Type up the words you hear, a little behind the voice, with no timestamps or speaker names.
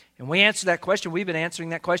And we answer that question. We've been answering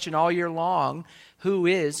that question all year long. Who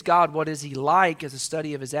is God? What is He like as a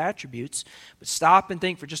study of His attributes? But stop and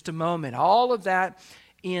think for just a moment. All of that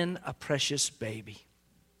in a precious baby.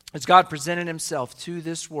 As God presented Himself to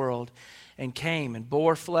this world and came and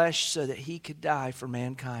bore flesh so that He could die for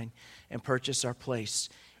mankind and purchase our place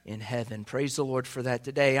in heaven. Praise the Lord for that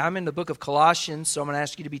today. I'm in the book of Colossians, so I'm going to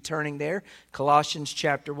ask you to be turning there. Colossians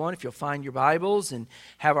chapter 1, if you'll find your Bibles and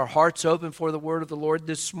have our hearts open for the word of the Lord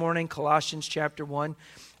this morning. Colossians chapter 1,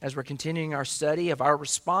 as we're continuing our study of our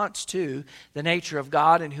response to the nature of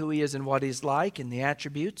God and who He is and what He's like and the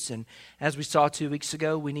attributes. And as we saw 2 weeks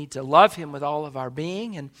ago, we need to love Him with all of our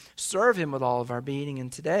being and serve Him with all of our being.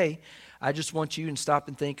 And today, I just want you to stop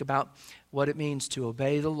and think about what it means to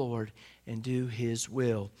obey the Lord and do His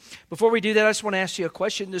will. Before we do that, I just want to ask you a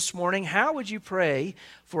question this morning. How would you pray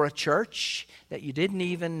for a church that you didn't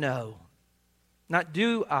even know? Not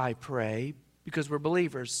do I pray, because we're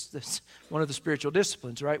believers. That's one of the spiritual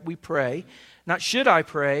disciplines, right? We pray. Not should I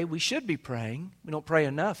pray, we should be praying. We don't pray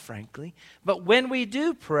enough, frankly. But when we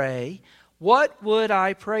do pray, what would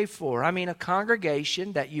I pray for? I mean, a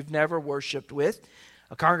congregation that you've never worshiped with.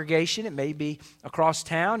 A congregation, it may be across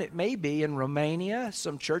town, it may be in Romania,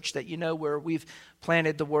 some church that you know where we've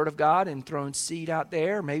planted the Word of God and thrown seed out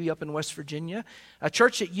there, maybe up in West Virginia. A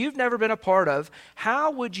church that you've never been a part of.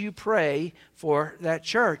 How would you pray for that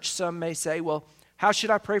church? Some may say, well, how should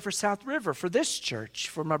I pray for South River, for this church,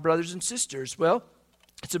 for my brothers and sisters? Well,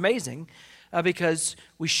 it's amazing. Because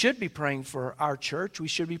we should be praying for our church. We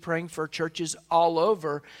should be praying for churches all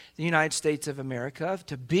over the United States of America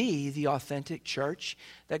to be the authentic church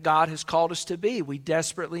that God has called us to be. We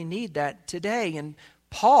desperately need that today. And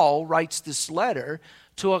Paul writes this letter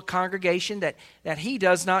to a congregation that he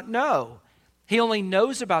does not know. He only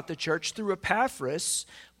knows about the church through Epaphras,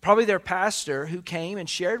 probably their pastor who came and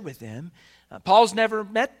shared with them. Paul's never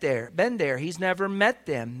been there. He's never met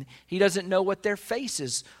them. He doesn't know what their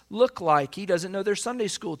faces look like. He doesn't know their Sunday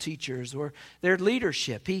school teachers or their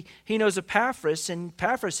leadership. He knows Epaphras, and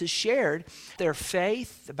Epaphras has shared their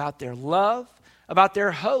faith, about their love, about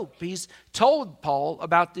their hope. He's told Paul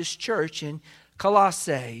about this church in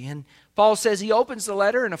Colossae. And Paul says he opens the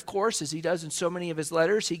letter, and of course, as he does in so many of his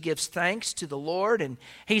letters, he gives thanks to the Lord, and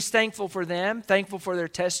he's thankful for them, thankful for their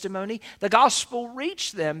testimony. The gospel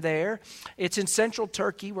reached them there. It's in central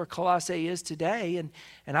Turkey where Colossae is today,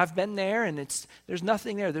 and I've been there, and there's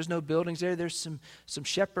nothing there. There's no buildings there. There's some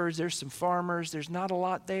shepherds. There's some farmers. There's not a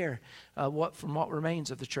lot there from what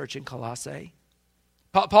remains of the church in Colossae.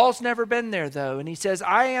 Paul's never been there, though, and he says,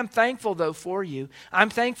 I am thankful, though, for you. I'm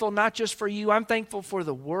thankful not just for you. I'm thankful for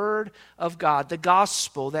the Word of God, the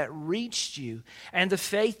gospel that reached you, and the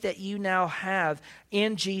faith that you now have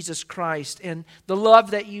in Jesus Christ, and the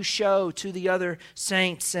love that you show to the other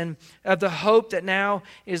saints, and the hope that now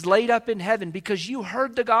is laid up in heaven because you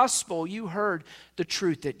heard the gospel. You heard the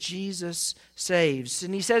truth that Jesus saves.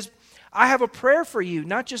 And he says, I have a prayer for you,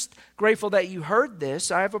 not just grateful that you heard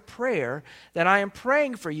this. I have a prayer that I am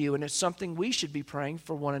praying for you, and it's something we should be praying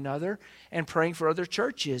for one another and praying for other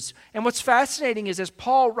churches. And what's fascinating is as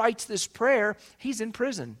Paul writes this prayer, he's in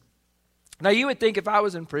prison. Now, you would think if I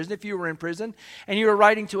was in prison, if you were in prison, and you were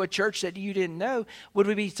writing to a church that you didn't know, would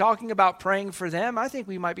we be talking about praying for them? I think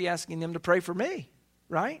we might be asking them to pray for me,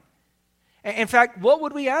 right? In fact, what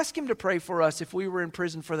would we ask him to pray for us if we were in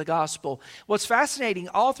prison for the gospel? What's fascinating,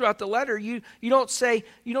 all throughout the letter, you don't see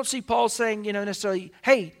Paul saying, necessarily,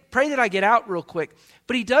 hey, pray that I get out real quick.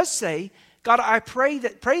 But he does say, God, I pray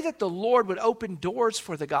that the Lord would open doors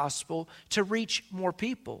for the gospel to reach more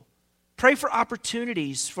people. Pray for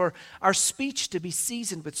opportunities for our speech to be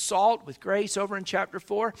seasoned with salt, with grace, over in chapter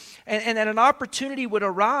 4. And that an opportunity would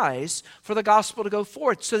arise for the gospel to go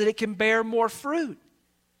forth so that it can bear more fruit.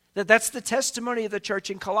 That's the testimony of the church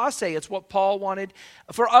in Colossae. It's what Paul wanted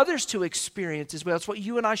for others to experience as well. It's what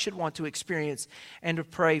you and I should want to experience and to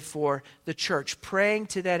pray for the church, praying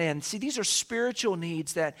to that end. See, these are spiritual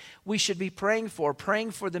needs that we should be praying for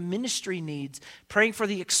the ministry needs, praying for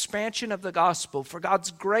the expansion of the gospel, for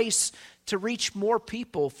God's grace to reach more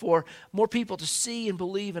people, for more people to see and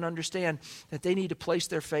believe and understand that they need to place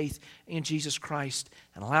their faith in Jesus Christ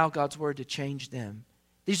and allow God's word to change them.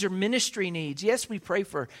 These are ministry needs. Yes, we pray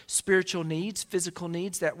for spiritual needs, physical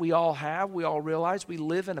needs that we all have. We all realize we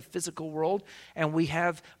live in a physical world and we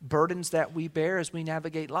have burdens that we bear as we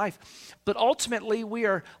navigate life. But ultimately, we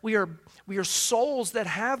are souls that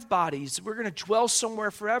have bodies. We're going to dwell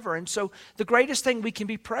somewhere forever. And so the greatest thing we can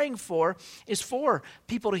be praying for is for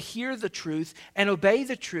people to hear the truth and obey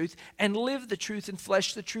the truth and live the truth and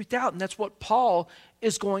flesh the truth out. And that's what Paul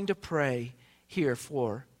is going to pray here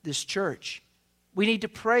for this church. We need to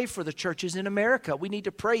pray for the churches in America. We need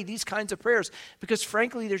to pray these kinds of prayers because,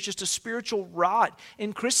 frankly, there's just a spiritual rot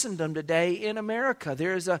in Christendom today in America.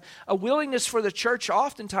 There is a willingness for the church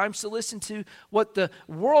oftentimes to listen to what the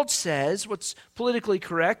world says, what's politically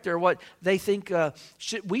correct, or what they think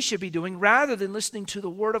we should be doing, rather than listening to the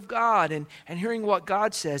Word of God and hearing what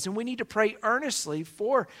God says. And we need to pray earnestly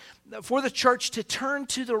for the church to turn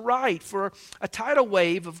to the right, for a tidal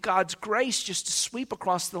wave of God's grace just to sweep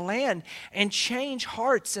across the land and change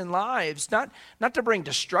hearts and lives. Not to bring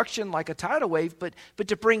destruction like a tidal wave, but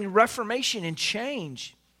to bring reformation and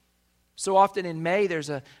change. So often in May, there's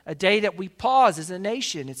a day that we pause as a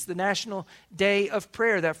nation. It's the National Day of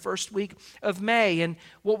Prayer, that first week of May. And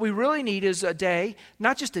what we really need is a day,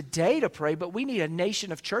 not just a day to pray, but we need a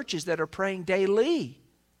nation of churches that are praying daily.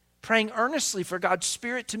 Praying earnestly for God's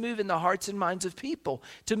Spirit to move in the hearts and minds of people,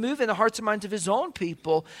 to move in the hearts and minds of His own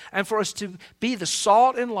people, and for us to be the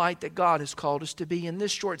salt and light that God has called us to be. In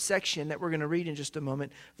this short section that we're going to read in just a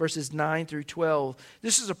moment, verses 9 through 12,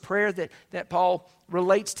 this is a prayer that Paul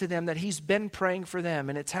relates to them, that he's been praying for them,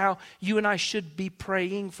 and it's how you and I should be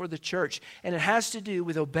praying for the church. And it has to do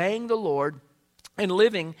with obeying the Lord and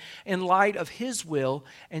living in light of His will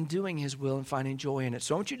and doing His will and finding joy in it.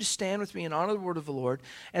 So I want you to stand with me and honor the word of the Lord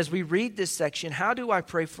as we read this section. How do I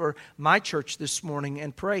pray for my church this morning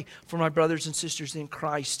and pray for my brothers and sisters in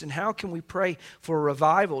Christ? And how can we pray for a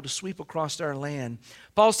revival to sweep across our land?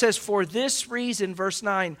 Paul says, for this reason, verse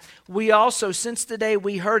 9, we also, since the day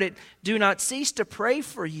we heard it, do not cease to pray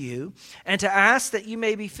for you and to ask that you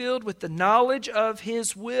may be filled with the knowledge of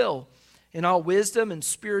His will in all wisdom and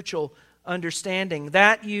spiritual understanding,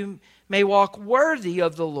 that you may walk worthy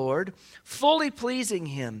of the Lord, fully pleasing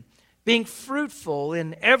Him, being fruitful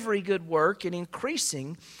in every good work and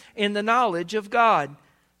increasing in the knowledge of God,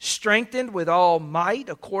 strengthened with all might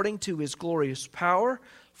according to His glorious power,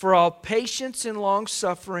 for all patience and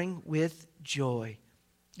long-suffering with joy,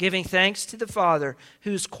 giving thanks to the Father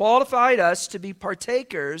who's qualified us to be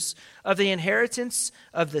partakers of the inheritance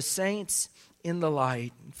of the saints in the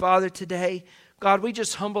light. Father, today, God, we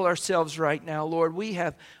just humble ourselves right now, Lord. We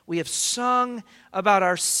have sung about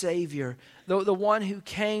our Savior, the one who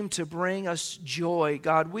came to bring us joy.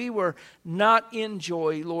 God, we were not in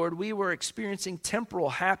joy, Lord. We were experiencing temporal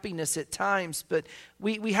happiness at times, but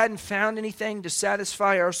we hadn't found anything to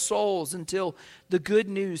satisfy our souls until the good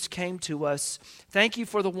news came to us. Thank you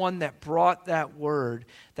for the one that brought that word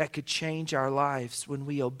that could change our lives when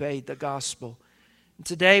we obeyed the gospel.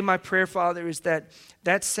 Today, my prayer, Father, is that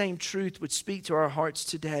same truth would speak to our hearts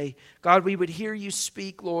today. God, we would hear you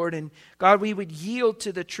speak, Lord, and God, we would yield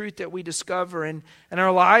to the truth that we discover, and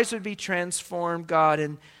our lives would be transformed, God,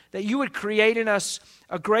 and that you would create in us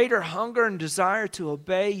a greater hunger and desire to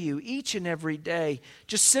obey you each and every day,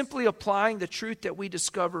 just simply applying the truth that we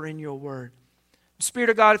discover in your word.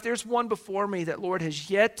 Spirit of God, if there's one before me that, Lord, has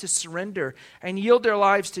yet to surrender and yield their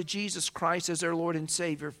lives to Jesus Christ as their Lord and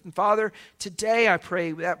Savior, and Father, today I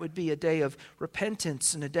pray that would be a day of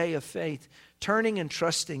repentance and a day of faith, turning and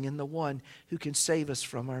trusting in the one who can save us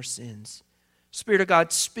from our sins. Spirit of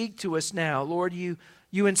God, speak to us now. Lord, you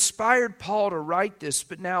inspired Paul to write this,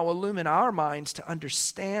 but now illumine our minds to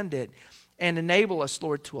understand it and enable us,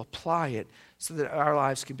 Lord, to apply it so that our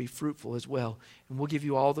lives can be fruitful as well. And we'll give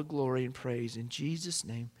you all the glory and praise. In Jesus'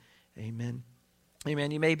 name, amen.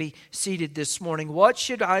 Amen. You may be seated this morning. What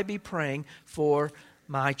should I be praying for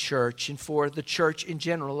my church and for the church in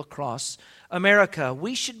general across America?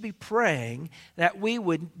 We should be praying that we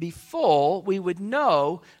would be full, we would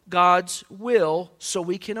know God's will so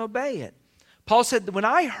we can obey it. Paul said, when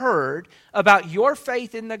I heard about your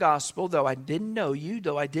faith in the gospel, though I didn't know you,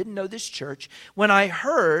 though I didn't know this church, when I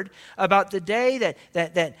heard about the day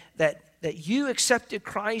that you accepted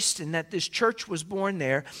Christ and that this church was born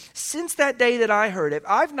there, since that day that I heard it,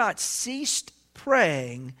 I've not ceased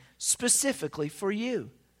praying specifically for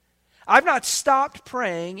you. I've not stopped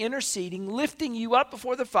praying, interceding, lifting you up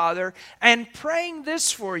before the Father, and praying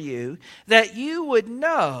this for you, that you would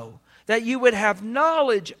know, that you would have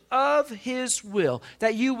knowledge of His will,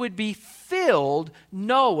 that you would be filled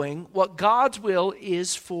knowing what God's will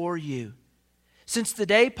is for you. Since the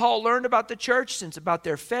day Paul learned about the church, since about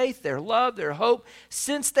their faith, their love, their hope,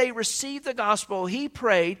 since they received the gospel, he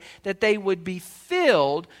prayed that they would be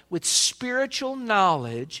filled with spiritual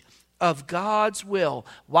knowledge of God's will.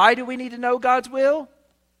 Why do we need to know God's will?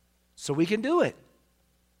 So we can do it.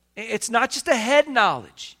 It's not just a head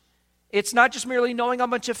knowledge. It's not just merely knowing a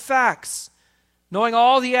bunch of facts, knowing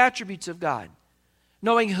all the attributes of God,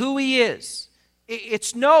 knowing who He is.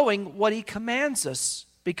 It's knowing what He commands us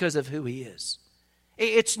because of who He is.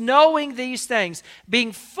 It's knowing these things,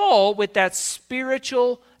 being full with that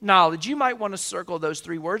spiritual knowledge. You might want to circle those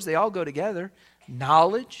three words. They all go together.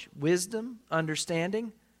 Knowledge, wisdom,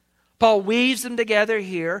 understanding. Paul weaves them together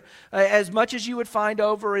here as much as you would find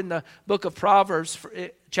over in the book of Proverbs,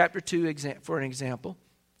 chapter 2, for an example.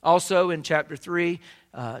 Also in chapter 3,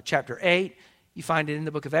 chapter 8. You find it in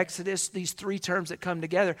the book of Exodus, these three terms that come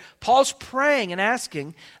together. Paul's praying and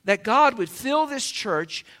asking that God would fill this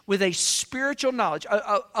church with a spiritual knowledge,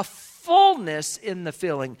 a fullness in the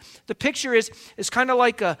filling. The picture is kind of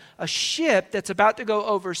like a ship that's about to go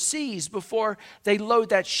overseas before they load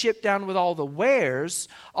that ship down with all the wares,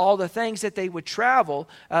 all the things that they would travel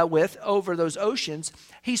with over those oceans.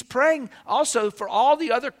 He's praying also for all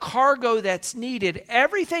the other cargo that's needed,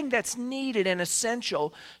 everything that's needed and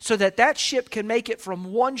essential so that that ship can make it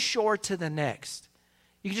from one shore to the next.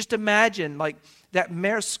 You can just imagine like that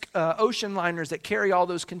Maersk ocean liners that carry all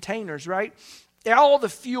those containers, right? All the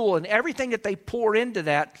fuel and everything that they pour into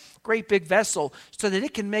that great big vessel so that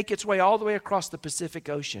it can make its way all the way across the Pacific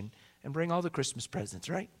Ocean and bring all the Christmas presents,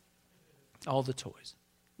 right? All the toys.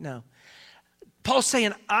 No. Paul's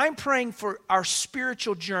saying, I'm praying for our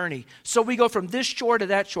spiritual journey. So we go from this shore to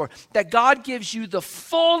that shore. That God gives you the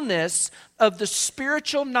fullness of the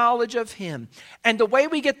spiritual knowledge of Him. And the way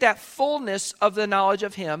we get that fullness of the knowledge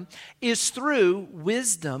of Him is through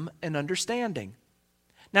wisdom and understanding.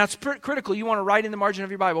 Now, it's critical. You want to write in the margin of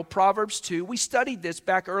your Bible, Proverbs 2. We studied this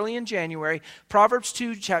back early in January. Proverbs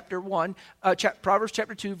 2, Proverbs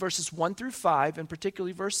chapter 2, verses 1 through 5, and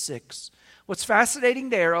particularly verse 6. What's fascinating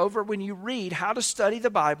there over when you read how to study the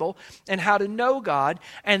Bible and how to know God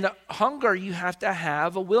and the hunger you have to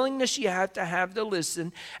have, a willingness you have to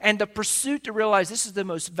listen, and the pursuit to realize this is the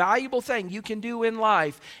most valuable thing you can do in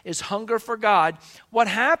life is hunger for God. What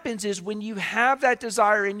happens is when you have that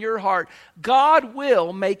desire in your heart, God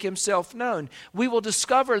will make Himself known. We will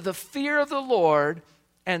discover the fear of the Lord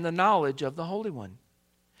and the knowledge of the Holy One.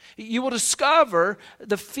 You will discover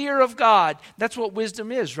the fear of God. That's what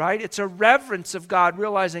wisdom is, right? It's a reverence of God,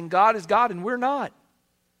 realizing God is God and we're not.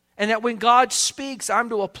 And that when God speaks, I'm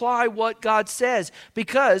to apply what God says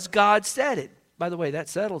because God said it. By the way, that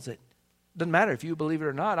settles it. Doesn't matter if you believe it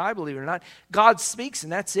or not, I believe it or not. God speaks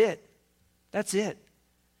and that's it. That's it.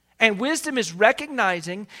 And wisdom is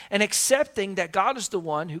recognizing and accepting that God is the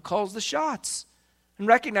one who calls the shots. And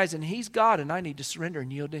recognizing He's God and I need to surrender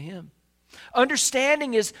and yield to Him.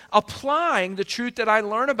 Understanding is applying the truth that I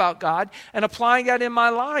learn about God and applying that in my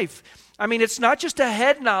life. I mean, it's not just a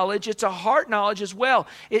head knowledge, it's a heart knowledge as well.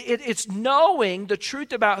 It's knowing the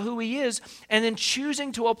truth about who He is and then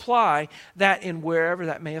choosing to apply that in wherever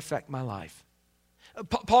that may affect my life.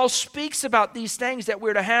 Paul speaks about these things that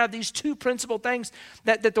we're to have, these two principal things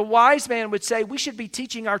that the wise man would say we should be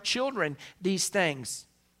teaching our children these things.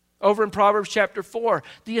 Over in Proverbs chapter 4,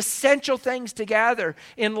 the essential things to gather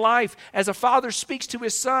in life as a father speaks to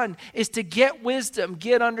his son is to get wisdom,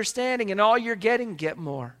 get understanding, and all you're getting, get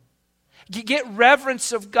more. Get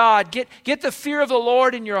reverence of God. Get the fear of the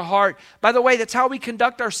Lord in your heart. By the way, that's how we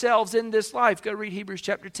conduct ourselves in this life. Go read Hebrews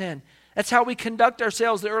chapter 10. That's how we conduct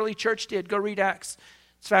ourselves, the early church did. Go read Acts.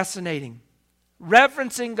 It's fascinating.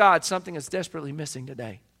 Reverencing God, something that's desperately missing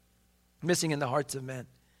today. Missing in the hearts of men.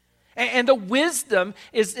 And the wisdom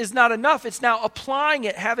is not enough. It's now applying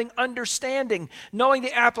it, having understanding, knowing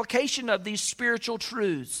the application of these spiritual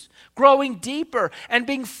truths, growing deeper and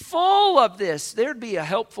being full of this. There'd be a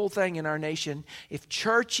helpful thing in our nation if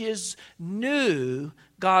churches knew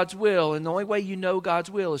God's will. And the only way you know God's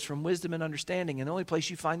will is from wisdom and understanding. And the only place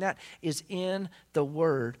you find that is in the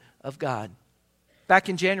Word of God. Back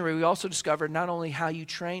in January, we also discovered not only how you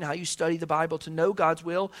train, how you study the Bible to know God's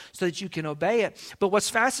will so that you can obey it, but what's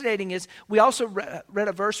fascinating is we also read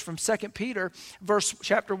a verse from 2 Peter,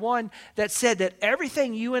 chapter 1, that said that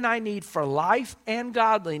everything you and I need for life and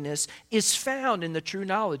godliness is found in the true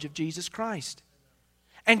knowledge of Jesus Christ.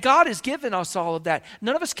 And God has given us all of that.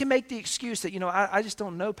 None of us can make the excuse that, I just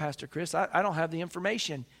don't know, Pastor Chris. I don't have the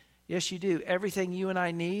information. Yes, you do. Everything you and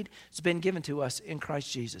I need has been given to us in Christ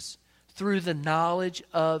Jesus. Through the knowledge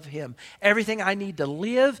of Him. Everything I need to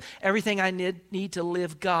live, everything I need to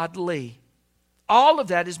live godly. All of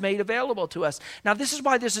that is made available to us. Now, this is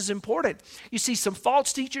why this is important. You see, some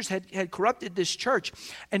false teachers had corrupted this church.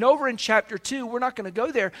 And over in chapter 2, we're not going to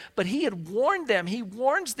go there, but he had warned them. He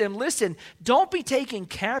warns them, listen, don't be taken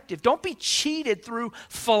captive. Don't be cheated through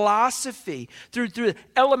philosophy, through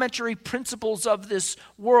elementary principles of this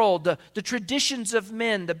world, the traditions of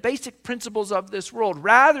men, the basic principles of this world,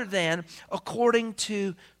 rather than according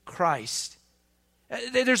to Christ.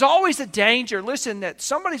 There's always a danger, listen, that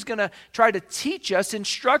somebody's going to try to teach us,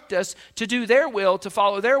 instruct us to do their will, to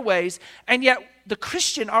follow their ways. And yet the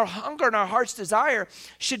Christian, our hunger and our heart's desire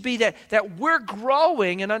should be that we're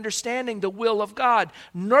growing and understanding the will of God,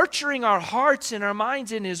 nurturing our hearts and our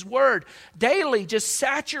minds in His Word, daily just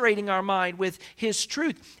saturating our mind with His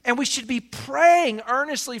truth. And we should be praying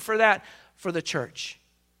earnestly for that for the church.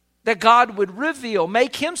 That God would reveal,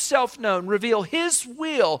 make Himself known, reveal His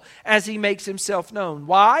will as He makes Himself known.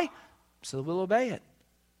 Why? So that we'll obey it.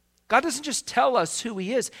 God doesn't just tell us who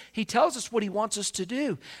He is. He tells us what He wants us to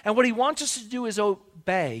do. And what He wants us to do is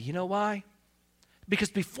obey. You know why?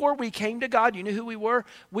 Because before we came to God, you knew who we were?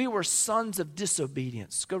 We were sons of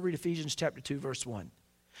disobedience. Go read Ephesians chapter 2, verse 1.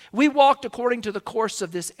 We walked according to the course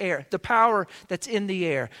of this air, the power that's in the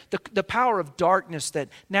air, the power of darkness that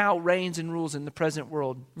now reigns and rules in the present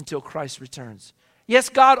world until Christ returns. Yes,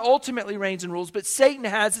 God ultimately reigns and rules, but Satan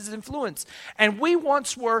has his influence. And we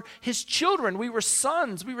once were his children. We were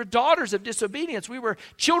sons. We were daughters of disobedience. We were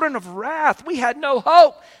children of wrath. We had no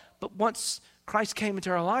hope. But once Christ came into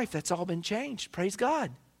our life, that's all been changed. Praise God.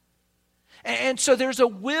 And so there's a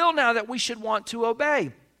will now that we should want to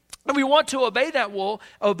obey. And we want to obey that will.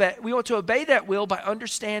 We want to obey that will by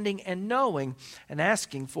understanding and knowing and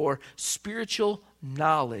asking for spiritual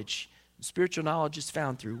knowledge. Spiritual knowledge is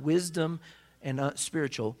found through wisdom and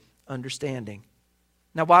spiritual understanding.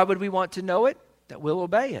 Now, why would we want to know it? That we'll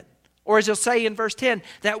obey it. Or as he'll say in verse 10,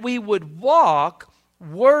 that we would walk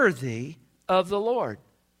worthy of the Lord.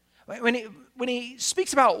 When he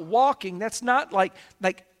speaks about walking, that's not like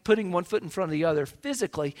putting one foot in front of the other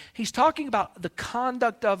physically. He's talking about the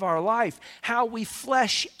conduct of our life, how we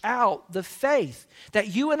flesh out the faith. That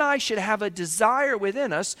you and I should have a desire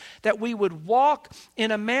within us that we would walk in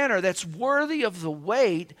a manner that's worthy of the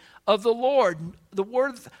weight of the Lord, the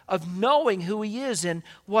worth of knowing who He is and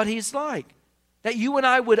what He's like. That you and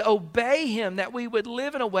I would obey Him, that we would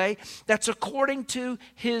live in a way that's according to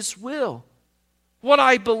His will. What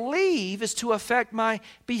I believe is to affect my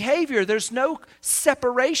behavior. There's no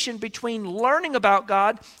separation between learning about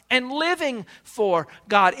God and living for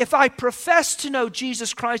God. If I profess to know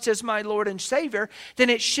Jesus Christ as my Lord and Savior,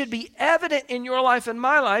 then it should be evident in your life and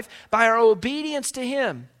my life by our obedience to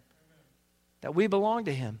Him that we belong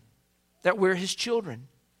to Him, that we're His children.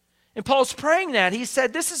 And Paul's praying that. He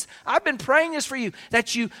said, I've been praying this for you,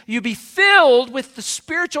 that you be filled with the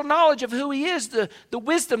spiritual knowledge of who He is, the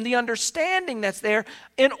wisdom, the understanding that's there,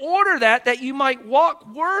 in order that you might walk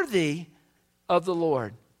worthy of the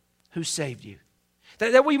Lord who saved you.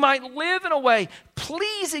 That we might live in a way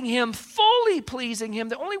pleasing Him, fully pleasing Him.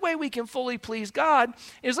 The only way we can fully please God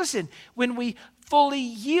is, listen, when we fully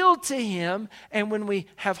yield to Him and when we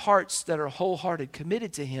have hearts that are wholehearted,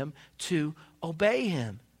 committed to Him to obey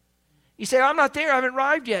Him. You say, I'm not there, I haven't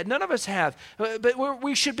arrived yet. None of us have. But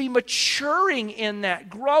we should be maturing in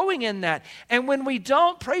that, growing in that. And when we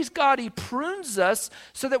don't, praise God, He prunes us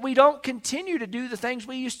so that we don't continue to do the things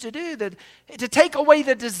we used to do, to take away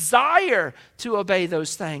the desire to obey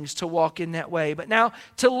those things, to walk in that way. But now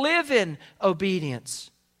to live in obedience.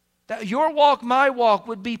 That your walk, my walk,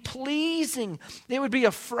 would be pleasing. It would be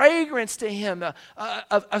a fragrance to Him,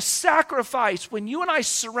 a sacrifice. When you and I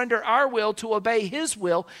surrender our will to obey His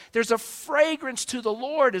will, there's a fragrance to the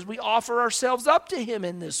Lord as we offer ourselves up to Him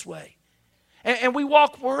in this way. And we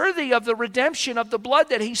walk worthy of the redemption of the blood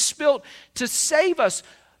that He spilt to save us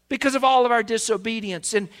because of all of our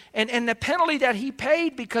disobedience and the penalty that He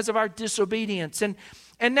paid because of our disobedience. And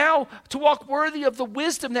now to walk worthy of the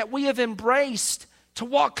wisdom that we have embraced, to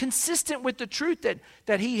walk consistent with the truth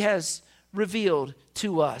that He has revealed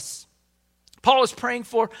to us. Paul is praying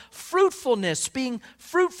for fruitfulness, being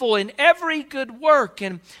fruitful in every good work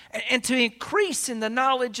and to increase in the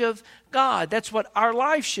knowledge of God. That's what our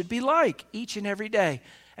life should be like each and every day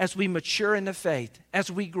as we mature in the faith, as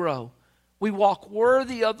we grow. We walk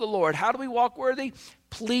worthy of the Lord. How do we walk worthy?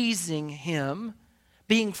 Pleasing Him,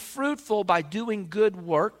 being fruitful by doing good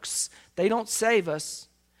works. They don't save us.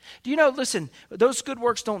 Do you know, listen, those good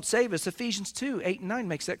works don't save us. Ephesians 2, 8 and 9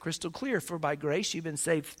 makes that crystal clear. For by grace you've been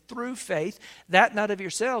saved through faith, that not of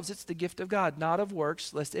yourselves, it's the gift of God, not of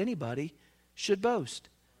works, lest anybody should boast.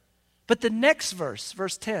 But the next verse,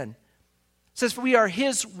 verse 10, says, for we are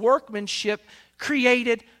His workmanship,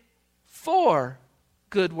 created for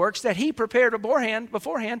good works that He prepared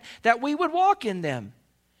beforehand that we would walk in them.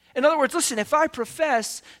 In other words, listen, if I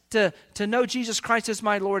profess to know Jesus Christ as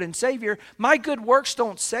my Lord and Savior, my good works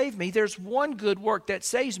don't save me. There's one good work that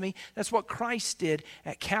saves me. That's what Christ did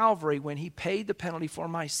at Calvary when he paid the penalty for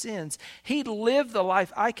my sins. He lived the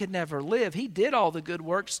life I could never live. He did all the good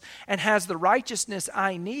works and has the righteousness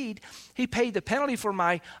I need. He paid the penalty for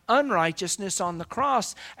my unrighteousness on the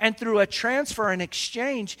cross. And through a transfer and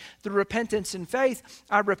exchange, through repentance and faith,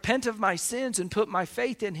 I repent of my sins and put my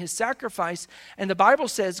faith in his sacrifice. And the Bible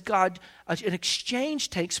says an exchange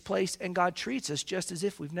takes place and God treats us just as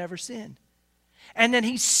if we've never sinned. And then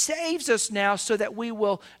he saves us now so that we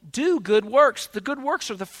will do good works. The good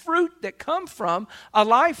works are the fruit that come from a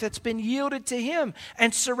life that's been yielded to him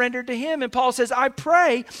and surrendered to him. And Paul says, I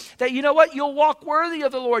pray that, you know what, you'll walk worthy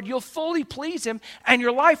of the Lord. You'll fully please him and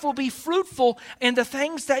your life will be fruitful in the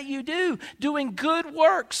things that you do, doing good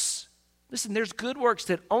works. Listen, there's good works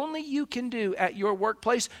that only you can do at your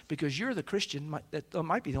workplace because you're the Christian that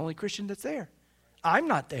might be the only Christian that's there. I'm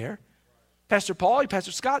not there. Pastor Paul,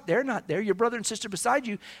 Pastor Scott, they're not there. Your brother and sister beside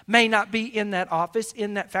you may not be in that office,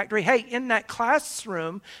 in that factory, hey, in that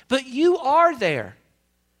classroom, but you are there.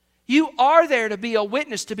 You are there to be a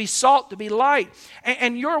witness, to be salt, to be light.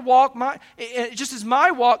 And your walk, just as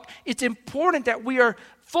my walk, it's important that we are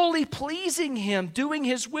fully pleasing him, doing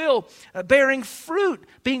his will, bearing fruit,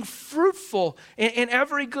 being fruitful in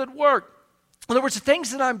every good work. In other words, the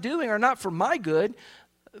things that I'm doing are not for my good,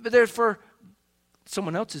 but they're for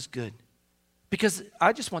someone else's good. Because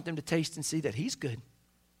I just want them to taste and see that he's good.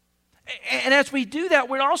 And as we do that,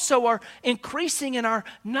 we also are increasing in our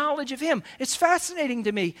knowledge of him. It's fascinating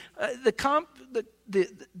to me,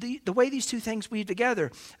 the way these two things weave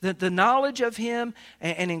together. The knowledge of him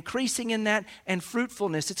and increasing in that and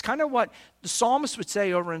fruitfulness. It's kind of what the psalmist would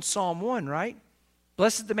say over in Psalm 1, right?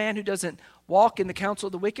 Blessed is the man who doesn't walk in the counsel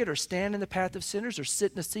of the wicked or stand in the path of sinners or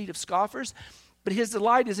sit in the seat of scoffers. But his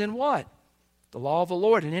delight is in what? The law of the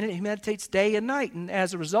Lord, and in it he meditates day and night. And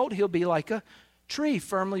as a result, he'll be like a tree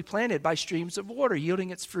firmly planted by streams of water, yielding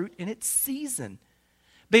its fruit in its season.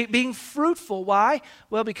 Being fruitful, why?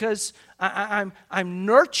 Well, because I'm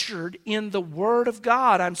nurtured in the Word of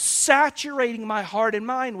God. I'm saturating my heart and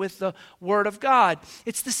mind with the Word of God.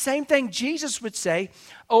 It's the same thing Jesus would say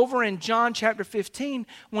over in John chapter 15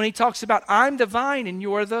 when he talks about, I'm the vine and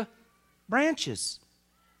you're the branches.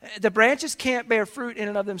 The branches can't bear fruit in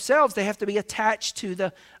and of themselves. They have to be attached to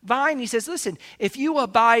the vine. He says, listen, if you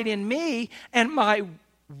abide in me and my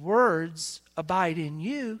words abide in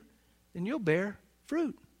you, then you'll bear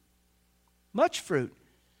fruit. Much fruit.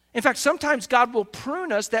 In fact, sometimes God will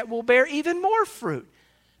prune us that will bear even more fruit.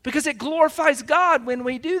 Because it glorifies God when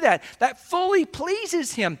we do that. That fully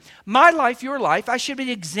pleases him. My life, your life, I should be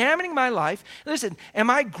examining my life. Listen, am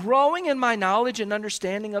I growing in my knowledge and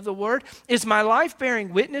understanding of the Word? Is my life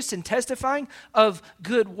bearing witness and testifying of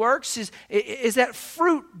good works? Is that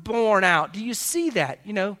fruit borne out? Do you see that?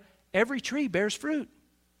 You know, every tree bears fruit.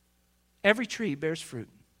 Every tree bears fruit.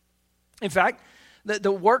 In fact,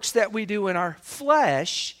 the works that we do in our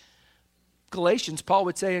flesh, Paul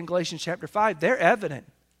would say in Galatians chapter 5, they're evident.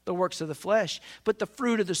 The works of the flesh, but the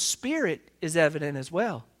fruit of the Spirit is evident as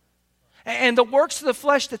well. And the works of the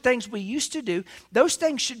flesh, the things we used to do, those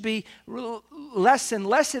things should be less and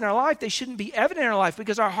less in our life. They shouldn't be evident in our life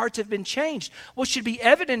because our hearts have been changed. What should be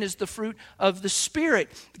evident is the fruit of the Spirit,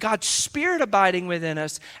 God's Spirit abiding within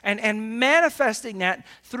us and manifesting that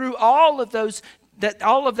through all of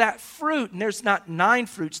that fruit. And there's not 9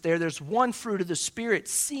 fruits there. There's one fruit of the Spirit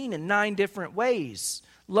seen in 9 different ways.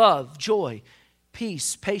 Love, joy,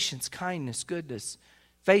 peace, patience, kindness, goodness,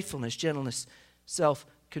 faithfulness, gentleness,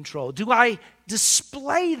 self-control. Do I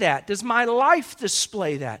display that? Does my life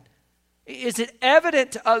display that? Is it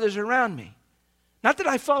evident to others around me? Not that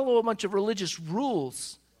I follow a bunch of religious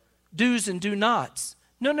rules, do's and do nots.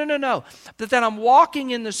 No. But that I'm walking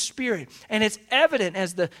in the Spirit, and it's evident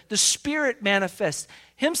as the Spirit manifests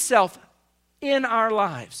himself in our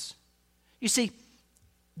lives. You see,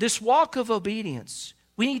 this walk of obedience,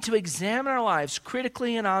 we need to examine our lives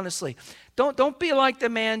critically and honestly. Don't be like the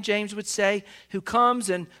man, James would say, who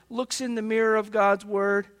comes and looks in the mirror of God's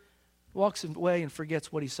Word, walks away and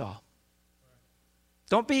forgets what he saw.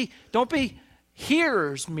 Don't be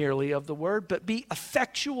hearers merely of the Word, but be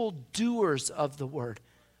effectual doers of the Word.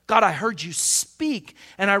 God, I heard you speak,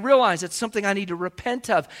 and I realize it's something I need to repent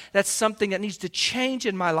of. That's something that needs to change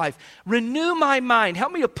in my life. Renew my mind.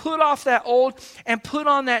 Help me to put off that old and put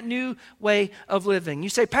on that new way of living. You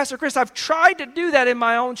say, Pastor Chris, I've tried to do that in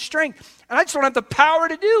my own strength, and I just don't have the power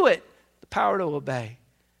to do it, the power to obey.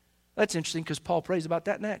 That's interesting because Paul prays about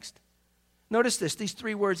that next. Notice this, these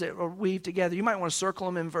 3 words that are weaved together. You might want to circle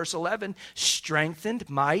them in verse 11. Strengthened,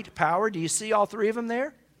 might, power. Do you see all 3 of them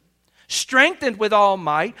there? strengthened with all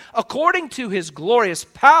might, according to his glorious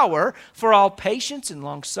power, for all patience and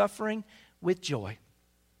long-suffering with joy.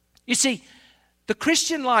 You see, the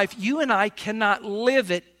Christian life, you and I cannot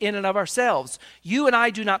live it in and of ourselves. You and I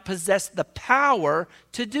do not possess the power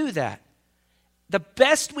to do that. The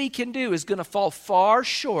best we can do is going to fall far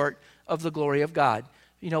short of the glory of God.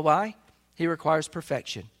 You know why? He requires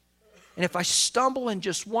perfection. And if I stumble in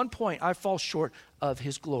just one point, I fall short of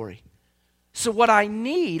his glory. So what I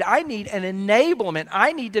need an enablement.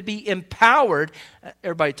 I need to be empowered.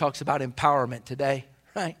 Everybody talks about empowerment today,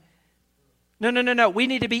 right? No. We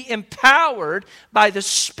need to be empowered by the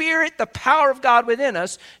Spirit, the power of God within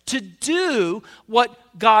us, to do what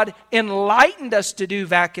God enlightened us to do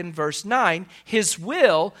back in verse 9, his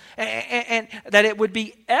will, and that it would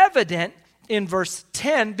be evident in verse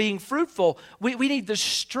 10, being fruitful. We need the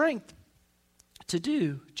strength to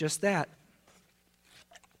do just that.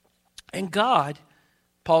 And God,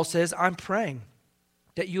 Paul says, I'm praying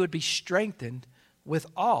that you would be strengthened with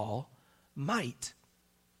all might.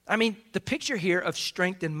 I mean, the picture here of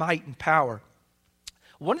strength and might and power,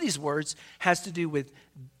 one of these words has to do with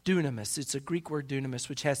dunamis. It's a Greek word dunamis,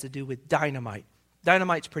 which has to do with dynamite.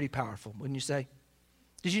 Dynamite's pretty powerful, wouldn't you say?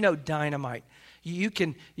 Did you know dynamite? You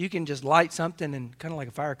can just light something and kind of like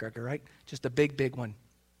a firecracker, right? Just a big one.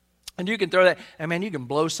 And you can throw that, and man, you can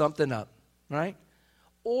blow something up, right?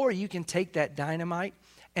 Or you can take that dynamite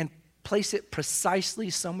and place it precisely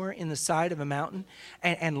somewhere in the side of a mountain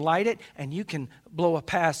and light it, and you can blow a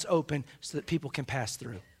pass open so that people can pass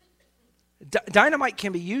through. Dynamite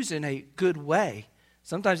can be used in a good way.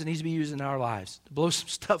 Sometimes it needs to be used in our lives to blow some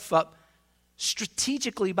stuff up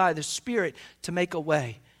strategically by the Spirit to make a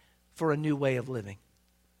way for a new way of living.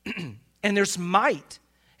 And there's might.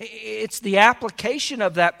 It's the application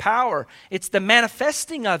of that power. It's the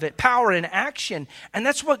manifesting of it, power in action. And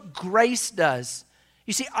that's what grace does.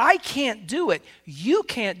 You see, I can't do it. You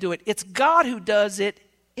can't do it. It's God who does it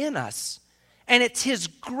in us. And it's his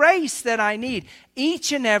grace that I need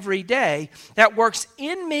each and every day that works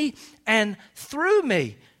in me and through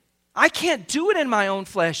me. I can't do it in my own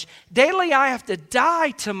flesh. Daily I have to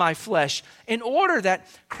die to my flesh in order that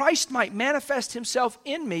Christ might manifest himself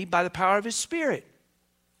in me by the power of his Spirit.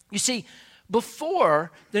 You see,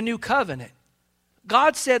 before the new covenant,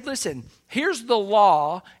 God said, listen, here's the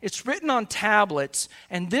law. It's written on tablets,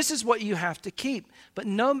 and this is what you have to keep. But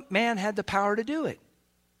no man had the power to do it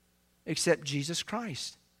except Jesus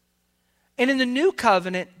Christ. And in the new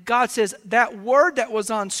covenant, God says, that word that was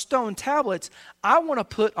on stone tablets, I want to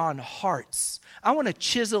put on hearts. I want to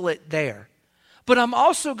chisel it there. But I'm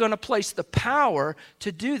also going to place the power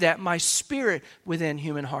to do that, my Spirit, within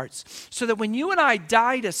human hearts. So that when you and I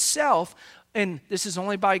die to self, and this is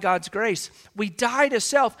only by God's grace, we die to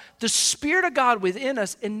self, the Spirit of God within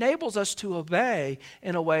us enables us to obey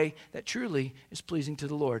in a way that truly is pleasing to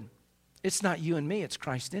the Lord. It's not you and me, it's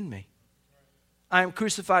Christ in me. I am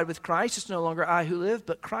crucified with Christ. It's no longer I who live,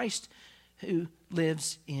 but Christ who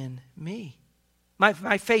lives in me.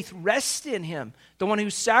 My faith rests in him, the one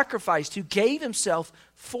who sacrificed, who gave himself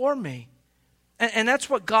for me. And that's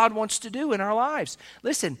what God wants to do in our lives.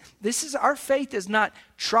 Listen, our faith is not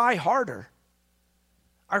try harder.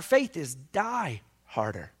 Our faith is die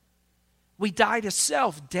harder. We die to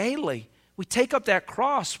self daily. We take up that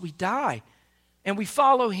cross, we die, and we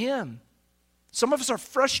follow him. Some of us are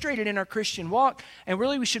frustrated in our Christian walk, and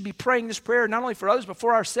really we should be praying this prayer not only for others, but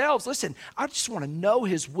for ourselves. Listen, I just want to know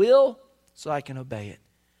his will so I can obey it.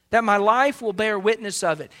 That my life will bear witness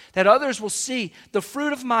of it. That others will see the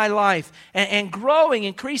fruit of my life and growing,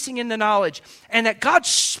 increasing in the knowledge. And that God's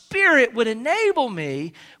Spirit would enable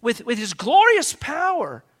me with his glorious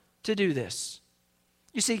power to do this.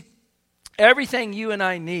 You see, everything you and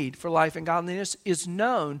I need for life and godliness is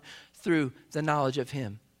known through the knowledge of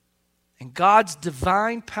him. And God's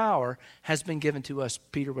divine power has been given to us,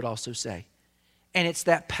 Peter would also say. And it's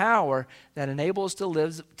that power that enables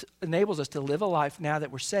us to live a life now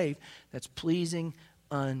that we're saved that's pleasing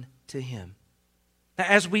unto him. Now,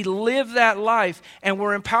 as we live that life and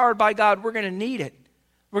we're empowered by God, we're going to need it.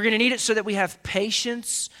 We're going to need it so that we have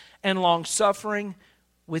patience and long-suffering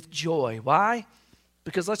with joy. Why?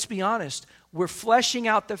 Because let's be honest, we're fleshing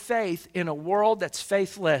out the faith in a world that's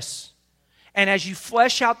faithless. And as you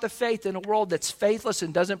flesh out the faith in a world that's faithless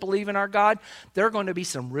and doesn't believe in our God, there are going to be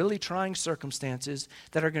some really trying circumstances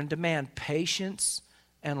that are going to demand patience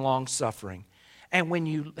and long-suffering. And when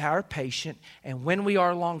you are patient and when we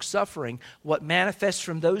are long-suffering, what manifests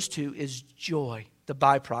from those two is joy, the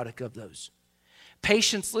byproduct of those.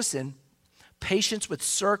 Patience, listen, patience with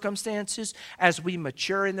circumstances as we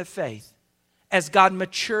mature in the faith. as God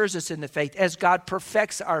matures us in the faith, as God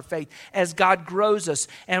perfects our faith, as God grows us,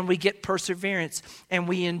 and we get perseverance, and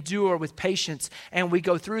we endure with patience, and we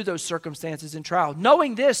go through those circumstances and trials,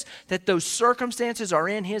 knowing this, that those circumstances are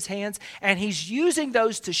in His hands, and He's using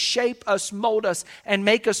those to shape us, mold us, and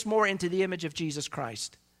make us more into the image of Jesus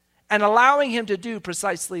Christ, and allowing Him to do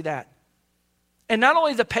precisely that. And not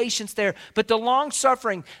only the patience there, but the long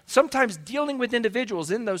suffering, sometimes dealing with individuals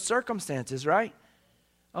in those circumstances, right?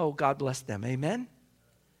 Oh, God bless them. Amen?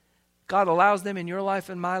 God allows them in your life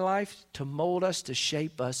and my life to mold us, to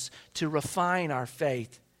shape us, to refine our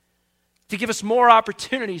faith, to give us more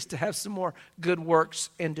opportunities to have some more good works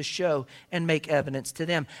and to show and make evidence to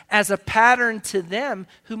them as a pattern to them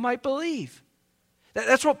who might believe.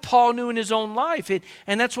 That's what Paul knew in his own life,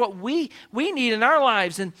 and that's what we need in our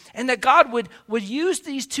lives, and that God would use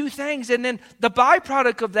these two things, and then the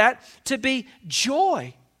byproduct of that to be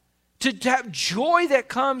joy. To have joy that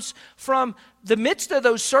comes from the midst of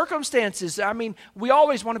those circumstances. I mean, we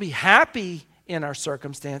always want to be happy in our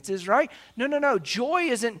circumstances, right? No. Joy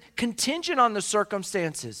isn't contingent on the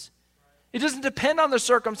circumstances. It doesn't depend on the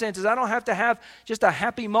circumstances. I don't have to have just a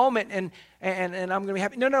happy moment and I'm going to be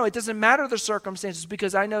happy. No, it doesn't matter the circumstances,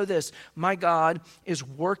 because I know this. My God is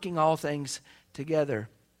working all things together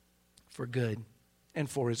for good and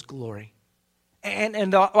for His glory.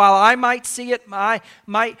 And while I might see it, I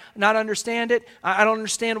might not understand it, I don't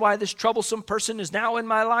understand why this troublesome person is now in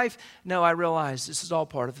my life. No, I realize this is all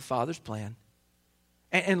part of the Father's plan.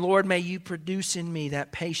 And Lord, may You produce in me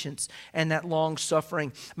that patience and that long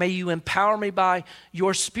suffering. May You empower me by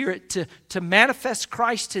Your Spirit to manifest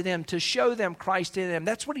Christ to them, to show them Christ in them.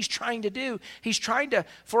 That's what He's trying to do. He's trying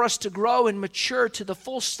for us to grow and mature to the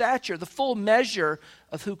full stature, the full measure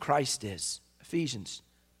of who Christ is. Ephesians,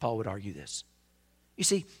 Paul would argue this. You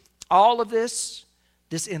see, all of this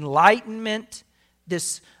enlightenment,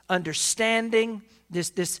 this understanding,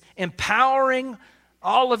 this empowering,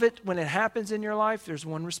 all of it, when it happens in your life, there's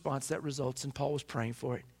one response that results, and Paul was praying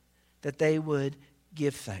for it, that they would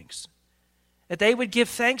give thanks. That they would give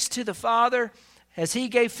thanks to the Father as He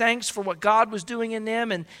gave thanks for what God was doing in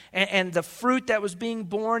them and the fruit that was being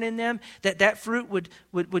born in them, that fruit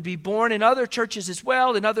would be born in other churches as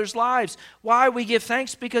well, in others' lives. Why we give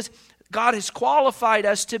thanks? Because God has qualified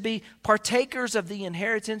us to be partakers of the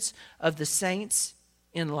inheritance of the saints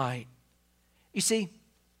in light. You see,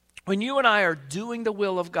 when you and I are doing the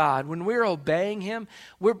will of God, when we're obeying Him,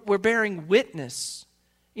 we're bearing witness.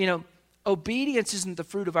 You know, obedience isn't the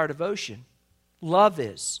fruit of our devotion. Love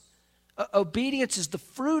is. Obedience is the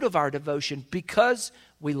fruit of our devotion because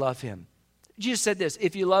we love Him. Jesus said this,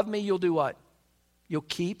 if you love me, you'll do what? You'll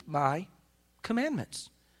keep my commandments.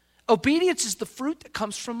 Obedience is the fruit that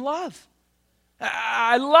comes from love.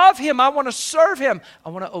 I love Him. I want to serve Him. I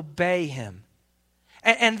want to obey Him.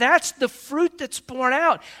 And that's the fruit that's born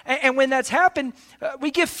out. And when that's happened, we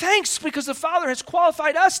give thanks because the Father has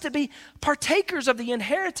qualified us to be partakers of the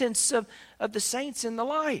inheritance of the saints in the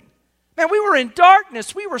light. Man, we were in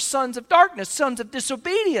darkness. We were sons of darkness, sons of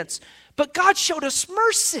disobedience. But God showed us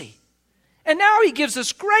mercy. And now He gives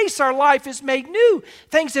us grace. Our life is made new.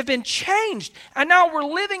 Things have been changed. And now we're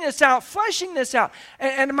living this out, fleshing this out.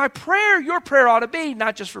 And my prayer, your prayer ought to be,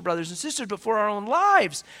 not just for brothers and sisters, but for our own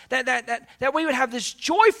lives, that we would have this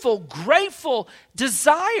joyful, grateful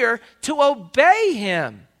desire to obey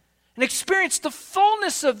Him and experience the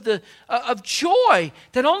fullness of joy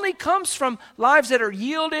that only comes from lives that are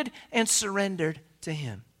yielded and surrendered to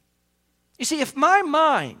Him. You see, if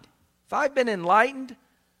I've been enlightened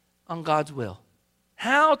on God's will,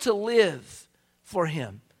 how to live for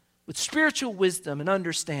Him with spiritual wisdom and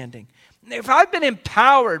understanding. If I've been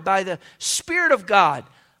empowered by the Spirit of God,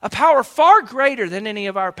 a power far greater than any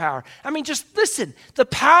of our power. I mean, just listen, the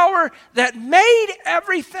power that made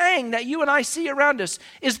everything that you and I see around us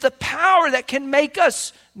is the power that can make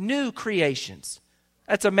us new creations.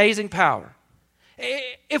 That's amazing power.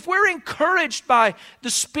 If we're encouraged by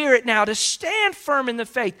the Spirit now to stand firm in the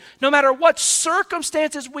faith, no matter what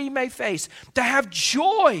circumstances we may face, to have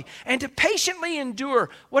joy and to patiently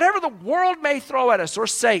endure whatever the world may throw at us, or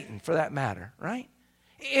Satan for that matter, right?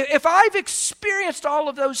 If I've experienced all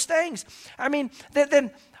of those things, I mean,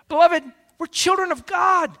 then beloved, we're children of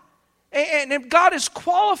God. And God has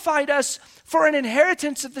qualified us for an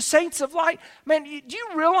inheritance of the saints of light. Man, do you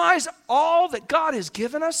realize all that God has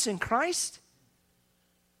given us in Christ?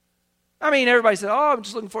 I mean, everybody said, oh, I'm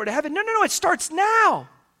just looking forward to heaven. No, it starts now.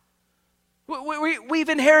 We've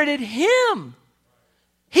inherited Him.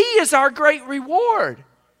 He is our great reward.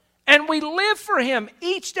 And we live for Him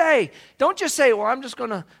each day. Don't just say, well, we're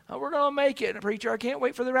going to make it. Preacher, I can't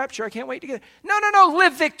wait for the rapture. I can't wait to get it. No.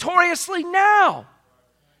 Live victoriously now.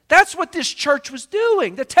 That's what this church was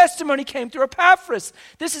doing. The testimony came through Epaphras.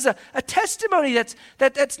 This is a testimony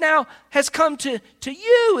that's now has come to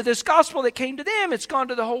you. This gospel that came to them, it's gone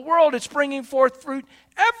to the whole world. It's bringing forth fruit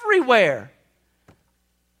everywhere.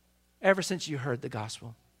 Ever since you heard the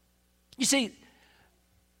gospel. You see,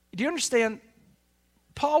 do you understand?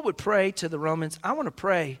 Paul would pray to the Romans, I want to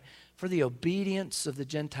pray for the obedience of the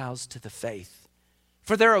Gentiles to the faith,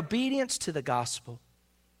 for their obedience to the gospel.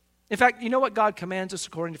 In fact, you know what God commands us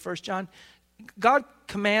according to 1 John? God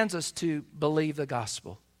commands us to believe the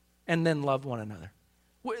gospel and then love one another.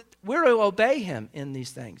 We're to obey him in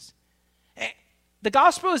these things. The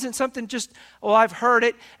gospel isn't something just, I've heard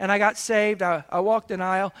it and I got saved. I walked an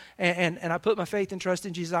aisle and I put my faith and trust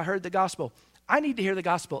in Jesus. I heard the gospel. I need to hear the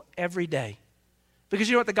gospel every day. Because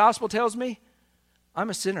you know what the gospel tells me? I'm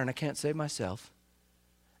a sinner and I can't save myself.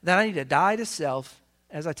 That I need to die to self,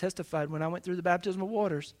 as I testified when I went through the baptismal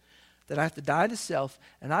waters, that I have to die to self,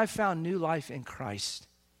 and I've found new life in Christ.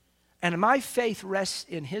 And my faith rests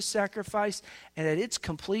in his sacrifice, and that it's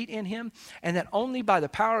complete in him, and that only by the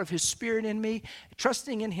power of his Spirit in me,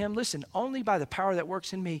 trusting in him, listen, only by the power that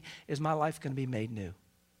works in me is my life going to be made new.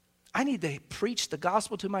 I need to preach the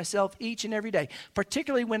gospel to myself each and every day,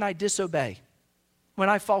 particularly when I disobey, when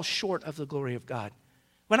I fall short of the glory of God,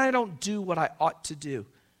 when I don't do what I ought to do.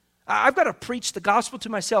 I've got to preach the gospel to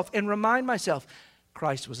myself and remind myself,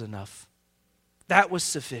 Christ was enough. That was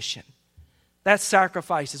sufficient. That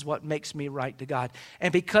sacrifice is what makes me right to God.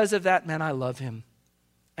 And because of that, man, I love him.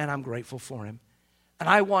 And I'm grateful for him. And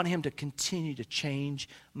I want him to continue to change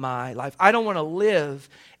my life. I don't want to live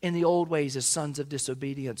in the old ways as sons of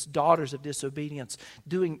disobedience, daughters of disobedience,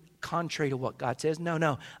 doing contrary to what God says.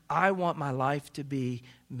 No. I want my life to be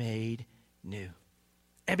made new.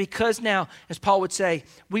 And because now, as Paul would say,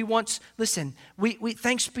 we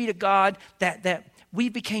thanks be to God that we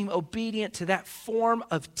became obedient to that form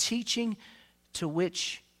of teaching to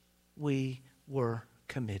which we were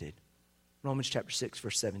committed. Romans chapter 6,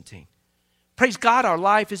 verse 17. Praise God, our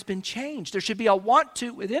life has been changed. There should be a want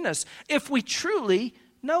to within us if we truly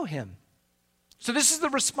know him. So this is the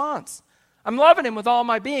response. I'm loving him with all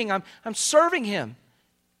my being. I'm serving him.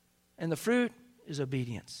 And the fruit is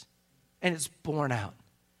obedience. And it's born out.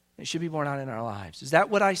 It should be born out in our lives. Is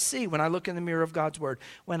that what I see when I look in the mirror of God's word?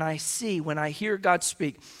 When I hear God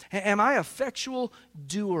speak? Am I an effectual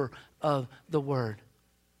doer of the word?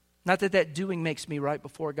 Not that doing makes me right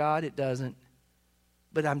before God. It doesn't.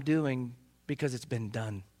 But I'm doing because it's been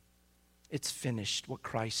done. It's finished what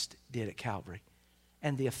Christ did at Calvary.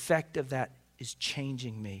 And the effect of that is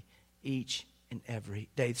changing me each and every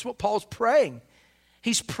day. That's what Paul's praying.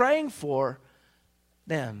 He's praying for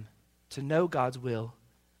them to know God's will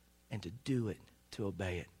and to do it, to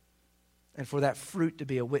obey it. And for that fruit to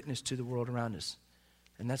be a witness to the world around us.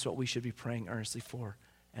 And that's what we should be praying earnestly for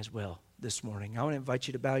as well this morning. I want to invite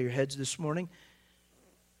you to bow your heads this morning.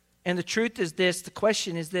 And the truth is this, the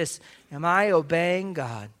question is this, am I obeying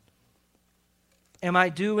God? Am I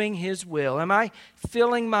doing his will? Am I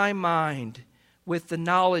filling my mind with the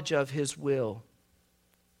knowledge of his will?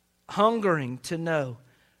 Hungering to know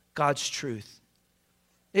God's truth.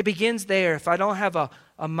 It begins there. If I don't have a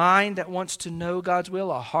mind that wants to know God's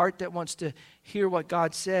will, a heart that wants to hear what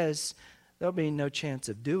God says, there'll be no chance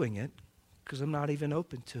of doing it because I'm not even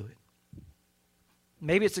open to it.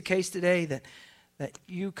 Maybe it's the case today that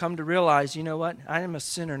you come to realize, you know what? I am a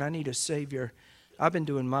sinner and I need a Savior. I've been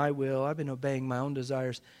doing my will. I've been obeying my own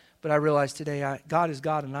desires. But I realize today God is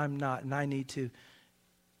God and I'm not. And I need to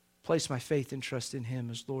place my faith and trust in him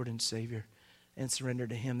as Lord and Savior and surrender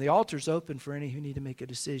to him. The altar's open for any who need to make a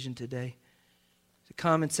decision today. To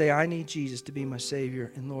come and say, I need Jesus to be my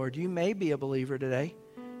Savior and Lord. You may be a believer today.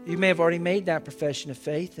 You may have already made that profession of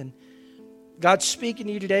faith. And God's speaking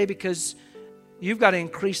to you today because you've got to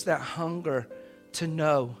increase that hunger to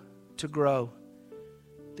know, to grow.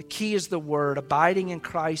 The key is the Word, abiding in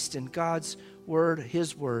Christ and God's Word,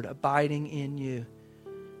 His Word, abiding in you.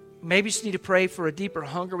 Maybe you just need to pray for a deeper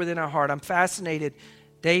hunger within our heart. I'm fascinated.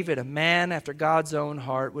 David, a man after God's own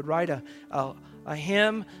heart, would write a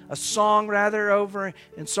hymn, a song rather, over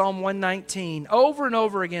in Psalm 119, over and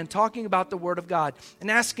over again, talking about the Word of God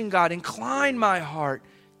and asking God, incline my heart,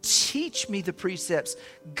 teach me the precepts,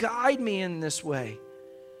 guide me in this way.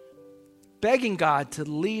 Begging God to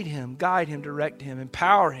lead him, guide him, direct him,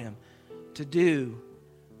 empower him to do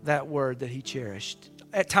that word that he cherished.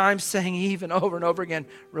 At times saying even over and over again,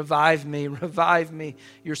 revive me,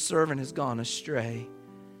 your servant has gone astray.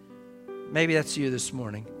 Maybe that's you this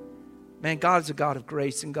morning. Man, God is a God of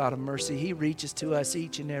grace and God of mercy. He reaches to us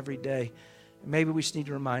each and every day. Maybe we just need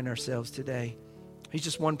to remind ourselves today, he's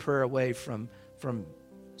just one prayer away from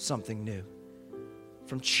something new,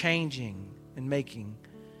 from changing and making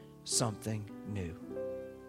something new.